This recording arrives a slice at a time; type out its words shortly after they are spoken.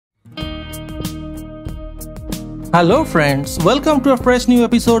Hello friends, welcome to a fresh new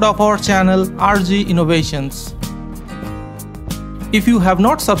episode of our channel RG Innovations. If you have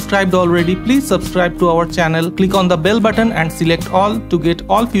not subscribed already, please subscribe to our channel, click on the bell button and select all to get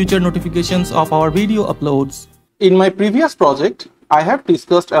all future notifications of our video uploads. In my previous project, I have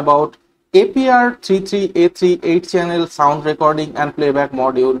discussed about APR33A3 8-channel sound recording and playback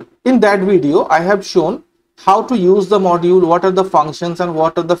module. In that video, I have shown how to use the module, what are the functions and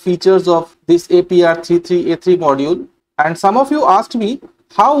what are the features of this APR33A3 module. And some of you asked me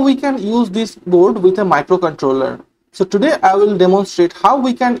how we can use this board with a microcontroller. So today I will demonstrate how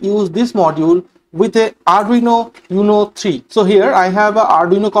we can use this module with a Arduino Uno 3. So here I have a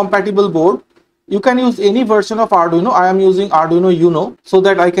Arduino compatible board. You can use any version of Arduino. I am using Arduino Uno so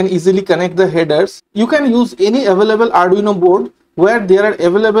that I can easily connect the headers. You can use any available Arduino board where there are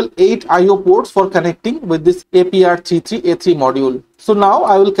available 8 IO ports for connecting with this APR33A3 module. So now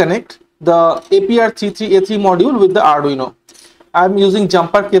I will connect the APR33A3 module with the Arduino. I am using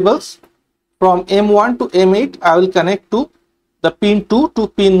jumper cables from M1 to M8. I will connect to the pin 2 to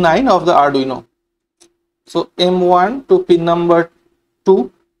pin 9 of the Arduino. So M1 to pin number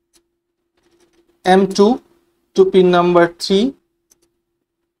 2, M2 to pin number 3,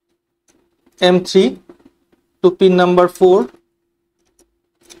 M3 to pin number 4,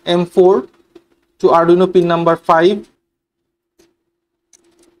 M4 to Arduino pin number 5,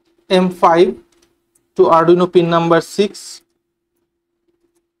 M5 to Arduino pin number 6,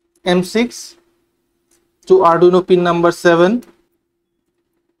 M6 to Arduino pin number 7,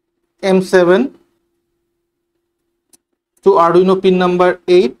 M7 to Arduino pin number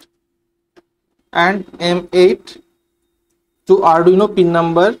 8 and M8 to Arduino pin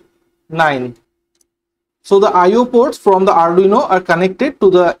number 9. So the IO ports from the Arduino are connected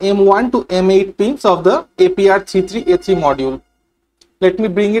to the M1 to M8 pins of the APR33A3 module. Let me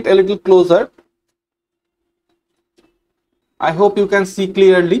bring it a little closer. I hope you can see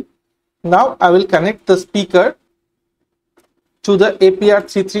clearly. Now I will connect the speaker to the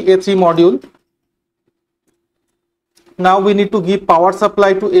APR33A3 module. Now we need to give power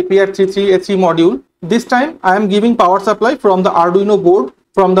supply to APR33A3 module. This time I am giving power supply from the Arduino board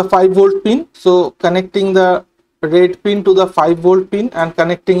from the 5-volt pin. So connecting the red pin to the 5-volt pin and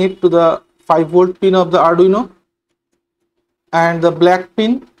connecting it to the 5-volt pin of the Arduino, and the black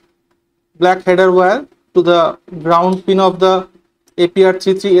header wire to the ground pin of the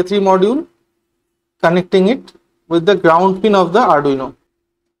APR33A3 module, connecting it with the ground pin of the Arduino.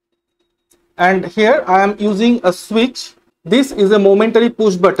 And here I am using a switch. This is a momentary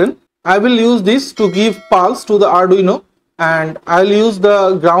push button. I will use this to give pulse to the Arduino, and I'll use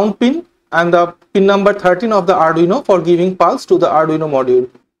the ground pin and the pin number 13 of the Arduino for giving pulse to the Arduino module.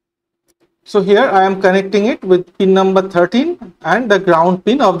 So here I am connecting it with pin number 13 and the ground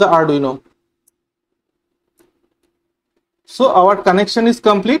pin of the Arduino. So our connection is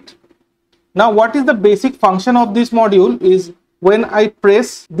complete. Now what is the basic function of this module is when I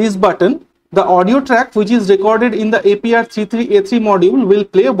press this button, the audio track which is recorded in the APR33A3 module will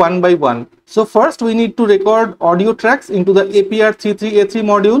play one by one. So first we need to record audio tracks into the APR33A3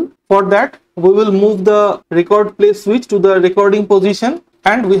 module. For that we will move the record play switch to the recording position,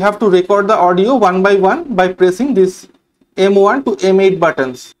 and we have to record the audio one by one by pressing this M1 to M8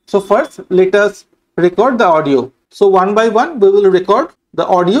 buttons. So first let us record the audio. So one by one we will record the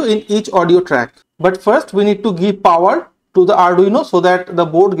audio in each audio track. But first we need to give power to the Arduino so that the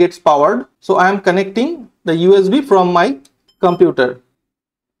board gets powered. So I am connecting the USB from my computer.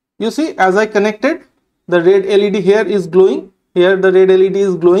 You see, as I connected, the red LED here is glowing. Here the red LED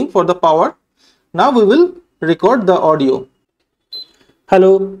is glowing for the power. Now we will record the audio.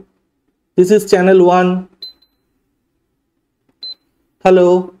 Hello, this is channel 1.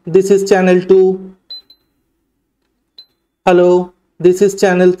 Hello, this is channel 2. Hello, this is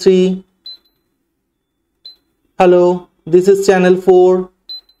channel 3. Hello, this is channel 4.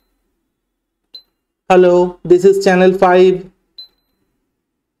 Hello, this is channel 5.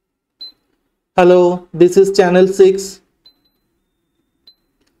 Hello, this is channel 6.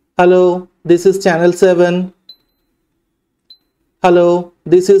 Hello, this is channel 7. Hello,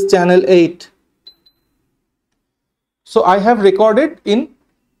 this is channel 8. So I have recorded in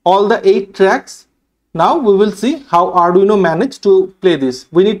all the 8 tracks. Now we will see how Arduino managed to play this.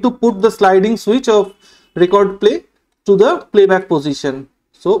 We need to put the sliding switch of record play to the playback position.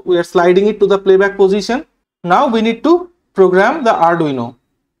 So we are sliding it to the playback position. Now we need to program the Arduino.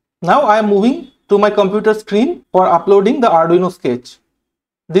 Now I am moving to my computer screen for uploading the Arduino Sketch.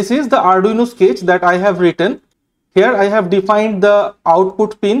 This is the Arduino Sketch that I have written. Here I have defined the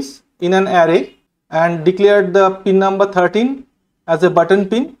output pins in an array and declared the pin number 13 as a button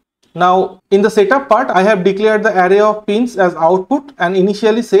pin. Now in the setup part, I have declared the array of pins as output and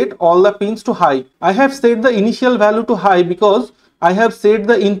initially set all the pins to high. I have set the initial value to high because I have set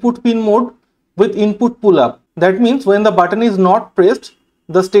the input pin mode with input pull up. That means when the button is not pressed,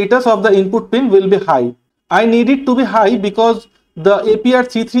 the status of the input pin will be high. I need it to be high because the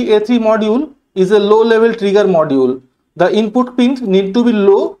APR33A3 module is a low level trigger module. The input pins need to be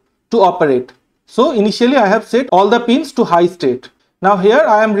low to operate. So initially I have set all the pins to high state. Now here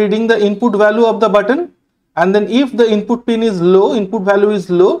I am reading the input value of the button, and then if the input pin is low, input value is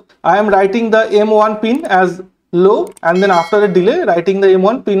low, I am writing the M1 pin as low, and then after a delay writing the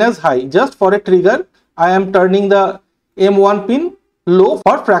M1 pin as high. Just for a trigger, I am turning the M1 pin low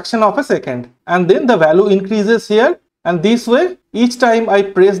for fraction of a second, and then the value increases here, and this way each time I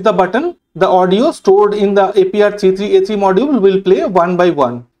press the button, the audio stored in the APR33A3 module will play one by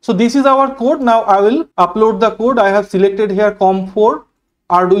one. So this is our code. Now I will upload the code. I have selected here COM4,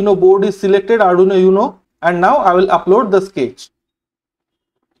 Arduino board is selected, Arduino Uno, and now I will upload the sketch.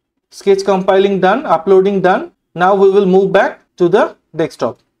 Sketch compiling done, uploading done. Now we will move back to the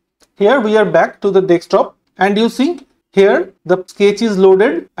desktop. Here we are back to the desktop, and you see here the sketch is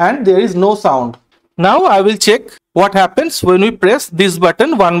loaded and there is no sound. Now I will check what happens when we press this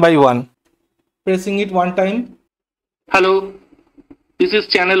button one by one. Pressing it one time. Hello, this is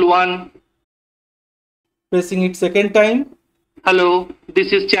channel 1. Pressing it second time. Hello,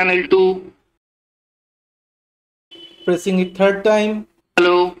 this is channel 2. Pressing it third time.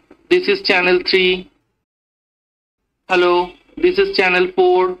 Hello, this is channel 3. Hello, this is channel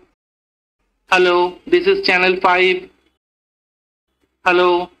 4. Hello, this is channel 5.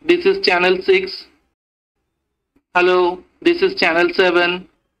 Hello, this is channel 6. Hello, this is channel 7.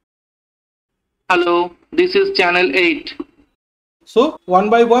 Hello, this is channel 8. So one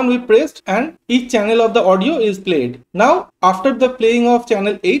by one we pressed and each channel of the audio is played. Now after the playing of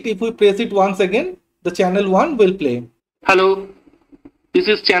channel 8, if we press it once again, the channel 1 will play. Hello, this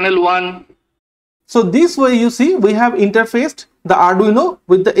is channel 1. So this way you see we have interfaced the Arduino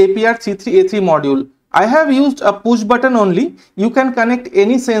with the APR33A3 module. I have used a push button only. You can connect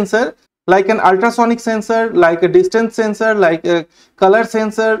any sensor like an ultrasonic sensor, like a distance sensor, like a color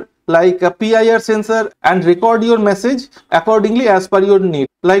sensor, like a PIR sensor, and record your message accordingly as per your need.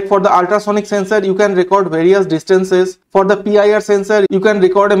 Like for the ultrasonic sensor, you can record various distances. For the PIR sensor, you can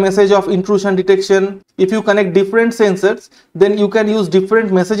record a message of intrusion detection. If you connect different sensors, then you can use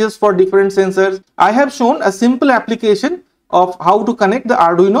different messages for different sensors. I have shown a simple application of how to connect the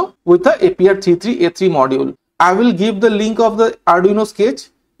Arduino with the APR33A3 module. I will give the link of the Arduino Sketch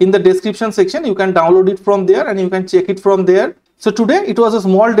in the description section. You can download it from there and you can check it from there. So today it was a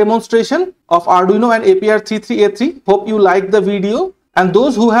small demonstration of Arduino and APR33A3. Hope you liked the video, and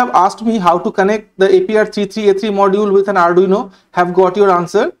those who have asked me how to connect the APR33A3 module with an Arduino have got your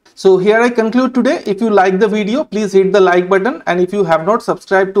answer. So here I conclude today. If you like the video, please hit the like button, and if you have not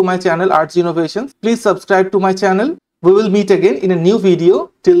subscribed to my channel RG Innovations, please subscribe to my channel. We will meet again in a new video.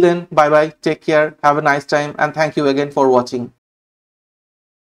 Till then, bye bye, take care, have a nice time, and thank you again for watching.